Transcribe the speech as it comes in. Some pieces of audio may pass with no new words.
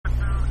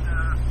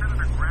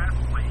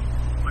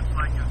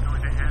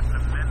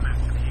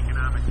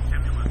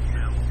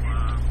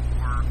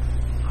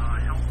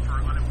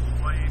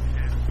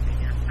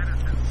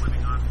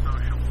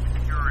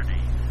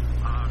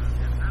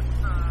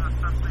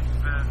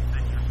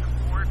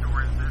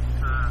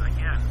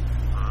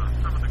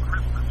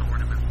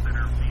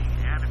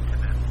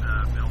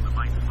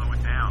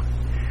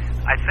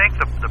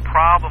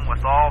problem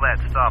with all that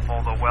stuff,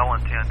 although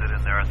well-intended,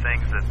 and there are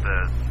things that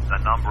a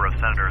number of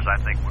senators, I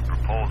think, would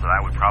propose that I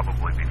would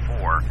probably be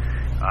for,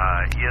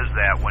 is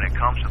that when it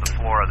comes to the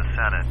floor of the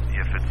Senate,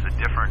 if it's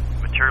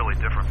materially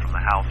different from the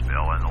House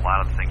bill, and a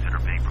lot of the things that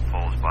are being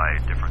proposed by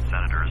different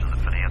senators in the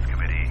Finance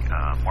Committee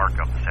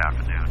markup this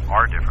afternoon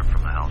are different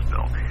from the House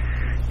bill,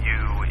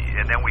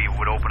 and then we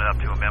would open it up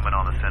to amendment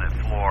on the Senate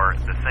floor,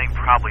 the thing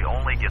probably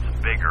only gets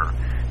bigger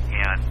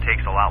and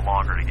takes a lot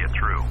longer to get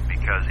through,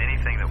 because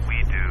anything that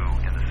we do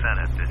in the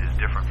Senate that is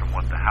different from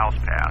what the House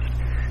passed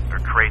or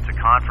creates a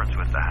conference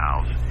with the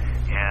House.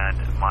 And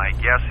my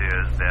guess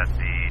is that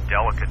the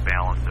delicate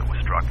balance that was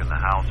struck in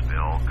the House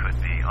bill could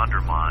be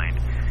undermined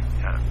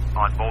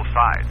on both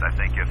sides. I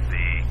think if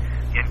the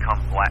income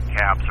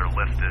caps are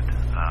lifted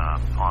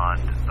on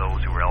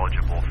those who are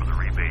eligible for the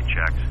rebate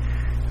checks,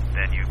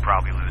 then you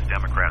probably lose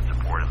Democrat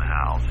support in the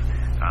House.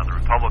 The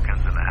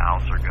Republicans in the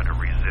House are going to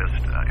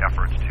resist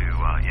efforts to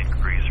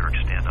increase or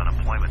extend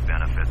unemployment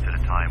benefits at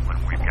a time when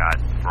we've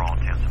got, for all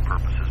intents and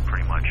purposes,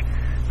 pretty much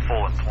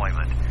full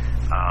employment.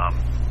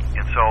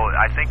 And so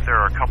I think there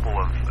are a couple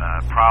of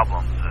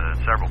problems,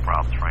 several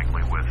problems,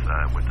 frankly, with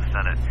the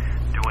Senate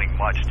doing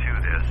much to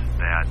this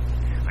that,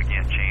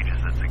 again, changes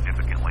it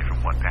significantly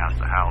from what passed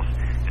the House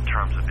in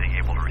terms of being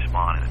able to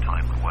respond in a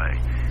timely way.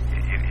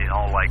 In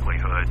all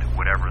likelihood,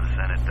 whatever the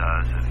Senate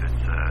does,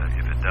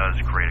 if it does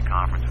create a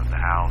conference with the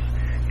House,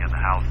 and the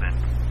House then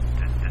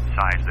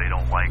decides they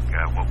don't like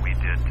what we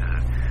did to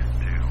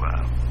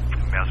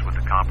mess with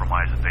the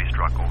compromise that they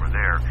struck over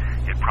there,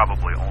 it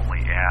probably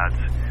only adds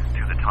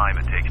to the time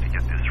it takes to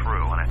get this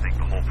through. And I think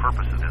the whole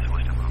purpose of this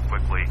was to move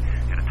quickly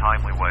in a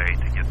timely way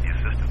to get the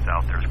assistance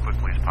out there as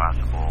quickly as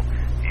possible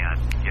and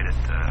get it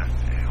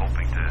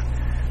hoping to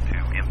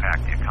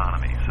impact the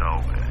economy.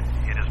 So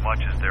in as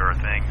much as there are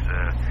things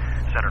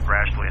Senator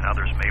Grassley and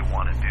others may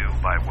want to do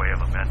by way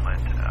of amendment,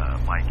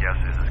 my guess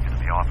is it's going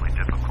to be awfully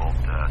difficult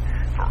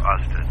for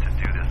us to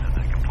do this and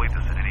to complete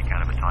this in any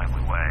kind of a timely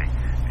way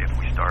if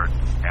we start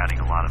adding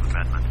a lot of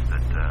amendments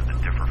that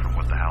differ from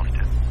what the House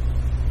did.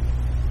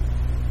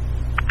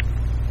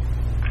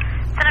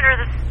 Senator,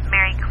 this is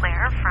Mary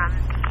Claire from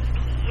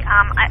PEP.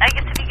 I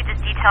guess if you could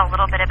just detail a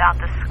little bit about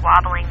the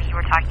squabbling that you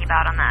were talking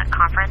about on that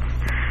conference.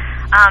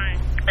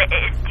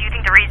 Do you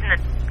think the reason that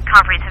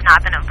conferees have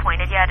not been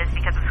appointed yet is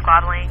because of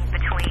squabbling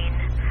between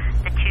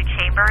the two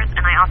chambers?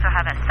 And I also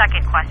have a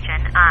second question.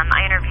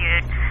 I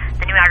interviewed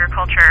the new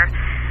Agriculture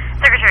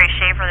Secretary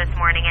Schaefer this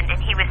morning, and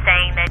he was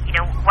saying that,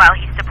 while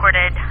he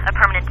supported a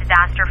permanent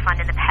disaster fund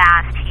in the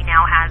past, he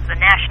now has a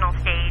national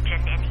stage,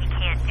 and he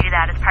can't do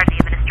that as part of the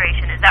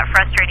administration. Is that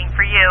frustrating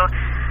for you,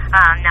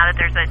 now that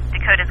there's a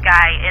Dakota's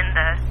guy in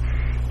the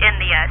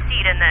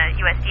seat in the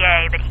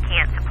USDA, but he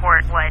can't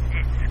support what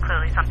is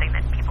clearly something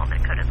that people in the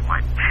Dakotas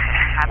want?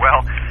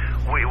 Well,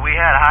 we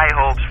had high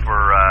hopes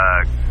for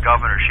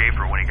Governor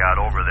Schaefer when he got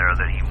over there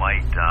that he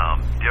might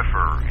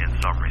differ in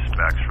some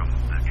respects from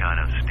the kind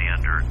of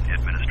standard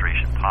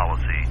administration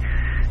policy,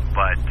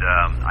 but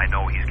I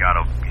know he's got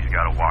to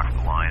walk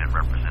the line and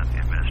represent the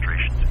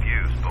administration's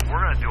views. But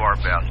we're going to do our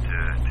best to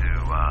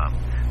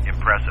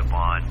impress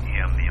upon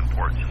him the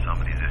importance of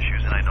some of these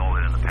issues, and I know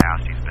that in the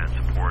past he's been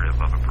supportive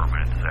of a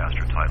permanent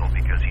disaster title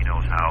because he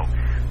knows how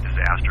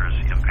disasters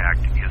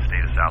impact his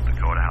state of South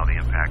Dakota, how they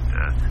impact,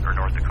 or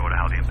North Dakota,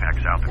 how they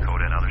impact South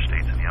Dakota and other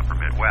states in the upper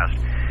Midwest.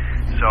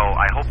 So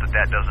I hope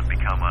that doesn't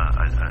become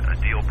a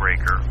deal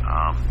breaker.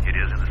 It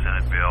is in the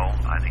Senate bill.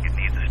 I think it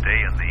needs to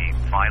stay in the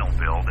final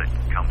bill that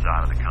comes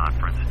out of the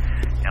conference.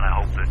 And I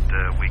hope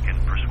that we can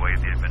persuade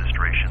the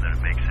administration that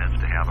it makes sense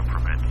to have a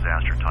permanent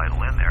disaster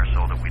title in there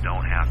so that we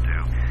don't have to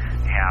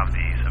have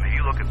these. I mean,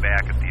 you look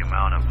back at the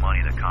amount of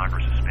money that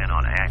Congress has spent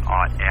on ad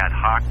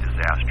hoc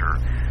disaster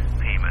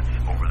payments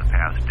over the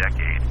past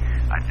decade,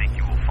 I think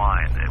you will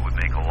find that it would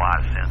make a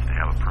lot of sense to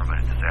have a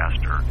permanent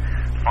disaster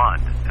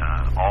fund.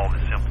 All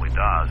this simply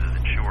does is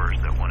ensures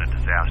that when a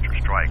disaster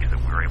strikes that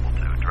we're able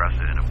to address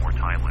it in a more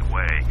timely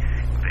way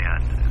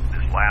than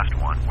this last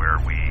one where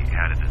we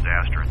had a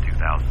disaster in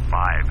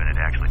 2005 and it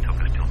actually took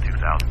us till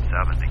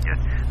 2007 to get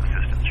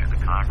assistance through the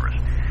Congress.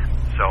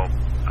 So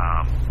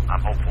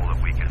I'm hopeful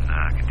that we can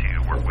continue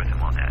to work with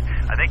him on that.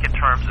 I think in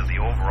terms of the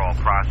overall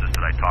process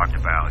that I talked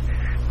about,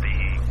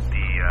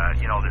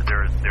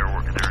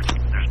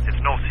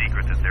 it's no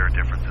secret that there are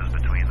differences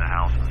between the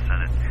House and the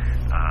Senate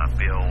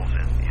bills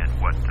and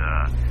what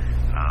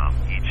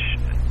each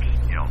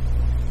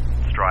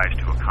strives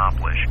to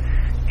accomplish.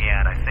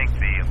 And I think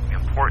the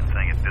important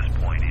thing at this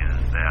point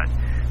is that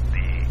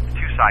the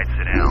two sides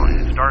sit down,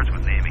 and it starts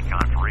with naming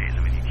conferees. I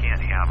mean, you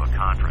can't have a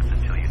conference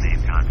until you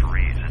name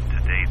conferees, and to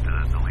date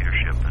the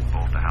leadership in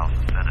both the House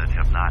and Senate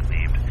have not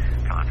named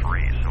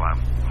conferees. So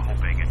I'm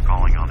hoping and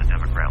calling on the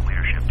Democrat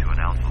leadership to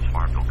announce those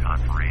Farm Bill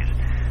conferees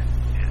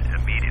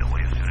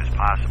immediately, as soon as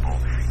possible,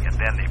 and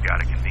then they've got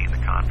to convene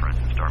the conference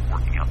and start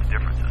working out the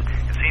differences.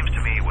 It seems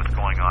to me what's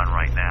going on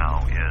right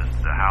now is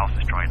the House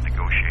is trying to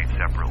negotiate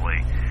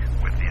separately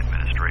with the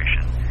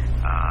administration,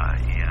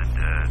 and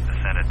the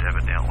Senate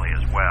evidently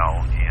as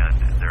well, and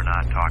they're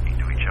not talking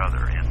to each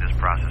other, and this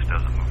process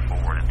doesn't move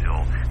forward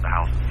until the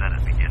House and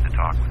Senate begin to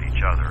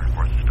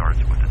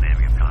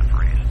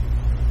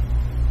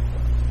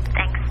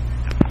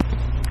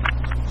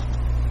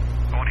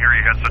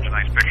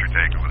nice picture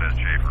taken with Ed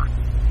Schaefer.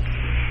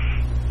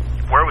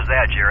 Where was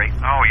that, Jerry?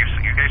 Oh, you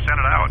guys sent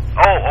it out.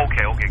 Oh,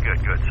 okay,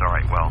 good.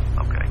 Sorry. Well,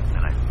 okay.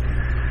 And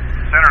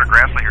Senator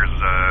Grassley here's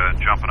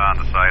jumping on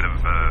the side of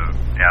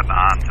adding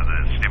on to the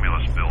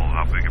stimulus bill.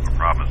 How big of a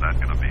problem is that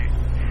going to be?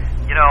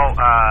 You know,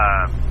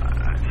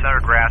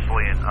 Senator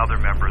Grassley and other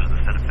members of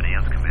the Senate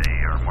Finance Committee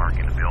are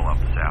marking the bill up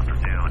this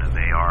afternoon, and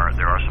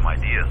there are some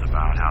ideas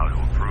about how to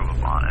improve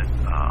upon it,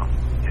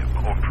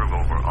 improve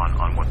over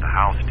on what the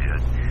House did.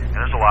 And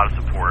there's a lot of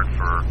support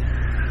for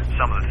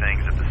some of the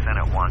things that the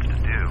Senate wants to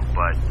do.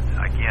 But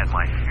again,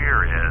 my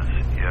fear is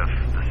if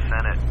the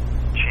Senate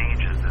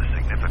changes this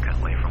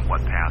significantly from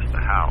what passed the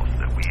House,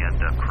 that we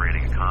end up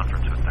creating a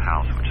conference with the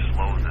House which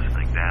slows this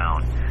thing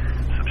down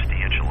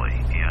substantially.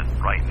 And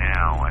right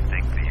now, I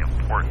think the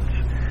importance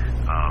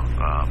of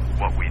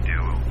what we do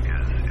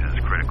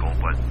is critical,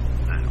 but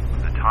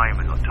the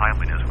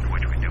timeliness with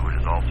which we do it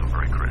is also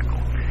very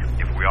critical.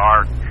 If we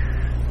are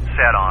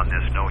set on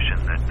this notion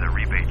that the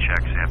rebate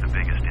checks have the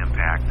biggest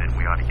impact, then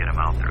we ought to get them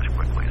out there as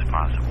quickly as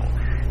possible.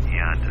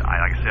 And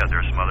like I said,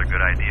 there's some other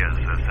good ideas.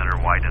 Senator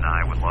White and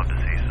I would love to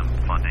see some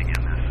funding in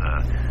this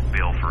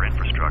bill for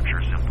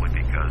infrastructure, simply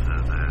because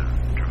of the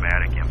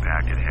dramatic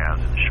impact it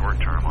has in the short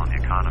term on the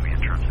economy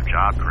in terms of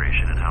job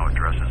creation and how it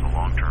addresses the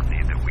long-term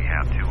need that we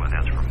have too, and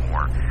that's for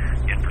more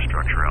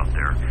infrastructure out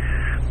there.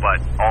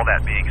 But all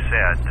that being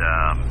said,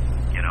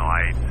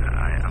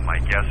 my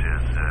guess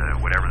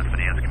is whatever the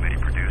Finance Committee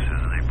produces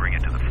and they bring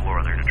it to the floor,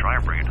 and they're going to try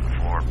and bring it to the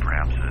floor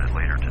perhaps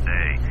later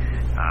today,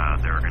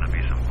 there are going to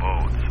be some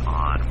votes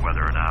on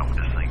whether or not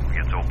this thing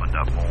gets opened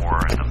up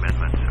more and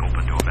amendments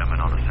open to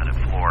amendment on the Senate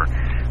floor.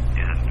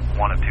 And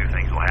one of two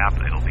things will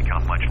happen. It'll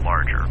become much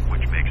larger,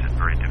 which makes it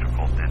very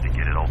difficult then to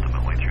get it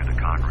ultimately through the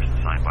Congress and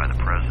signed by the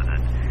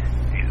President.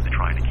 He's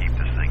trying to keep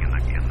this thing in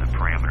the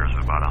parameters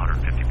of about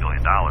 $150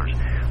 billion.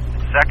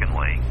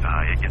 Secondly,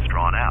 it gets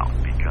drawn out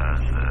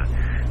because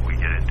we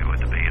get into a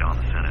debate on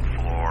the Senate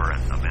floor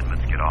and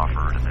amendments get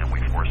offered, and then we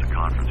force a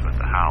conference with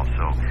the House.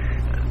 So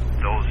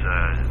those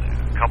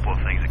couple of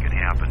things that can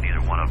happen, neither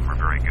one of them are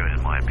very good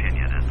in my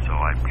opinion, and so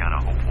I'm kind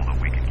of hopeful that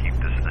we can keep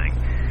this thing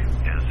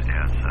as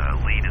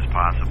lean as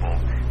possible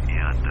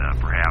and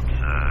perhaps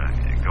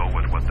go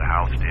with what the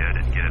House did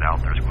and get it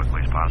out there as quickly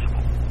as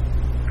possible.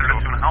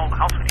 Senator Thune,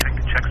 how soon do you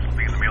think the checks will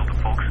be in the mail to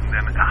folks, and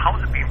then how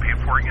is it being paid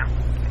for again?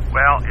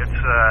 Well,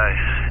 it's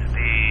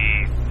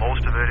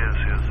most of it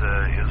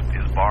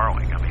is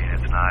borrowing. I mean,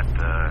 it's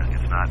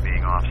not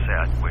being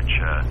offset, which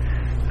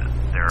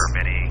there are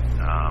many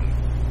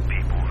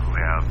people who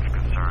have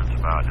concerns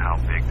about how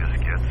big this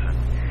gets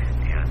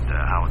and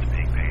how it's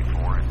being paid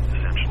for. And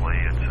essentially,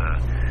 it's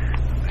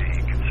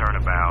the concern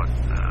about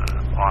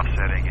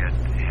offsetting it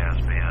has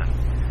been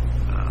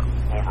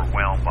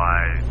overwhelmed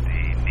by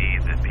the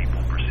need that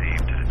people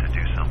perceive to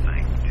do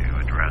something to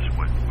address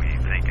what we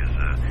think is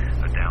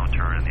a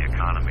downturn in the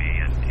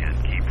economy and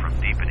keep from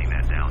deepening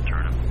that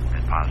downturn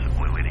and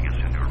possibly leading us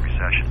into a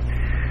recession.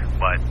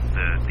 But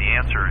the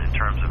answer in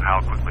terms of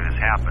how quickly this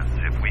happens,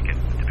 it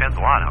depends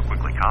a lot on how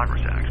quickly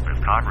Congress acts. But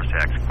if Congress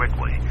acts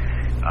quickly,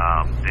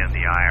 then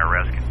the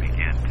IRS can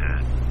begin to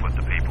put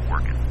the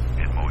paperwork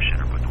in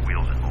motion, or put the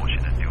wheels in motion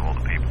and do all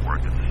the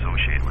paperwork that's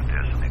associated with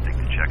this. And they think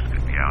the checks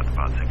could be out in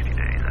about 60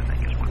 days, I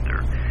think is what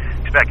they're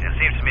expecting. It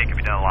seems to me it could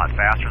be done a lot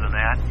faster than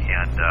that.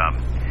 And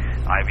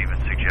I've even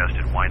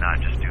suggested why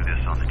not just do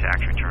this on the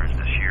tax returns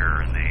this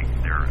year, and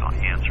their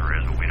answer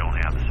is, well, we don't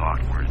have the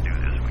software to do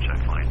this, which I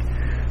find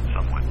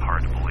somewhat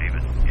hard to believe,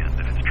 and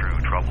if it's true,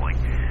 troubling.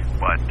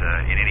 But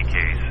in any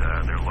case,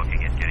 they're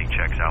looking at getting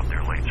checks out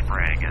there late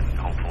spring, and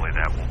hopefully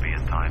that will be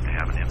in time to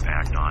have an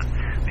impact on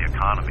the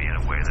economy in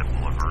a way that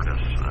will avert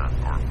us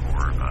or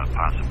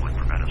possibly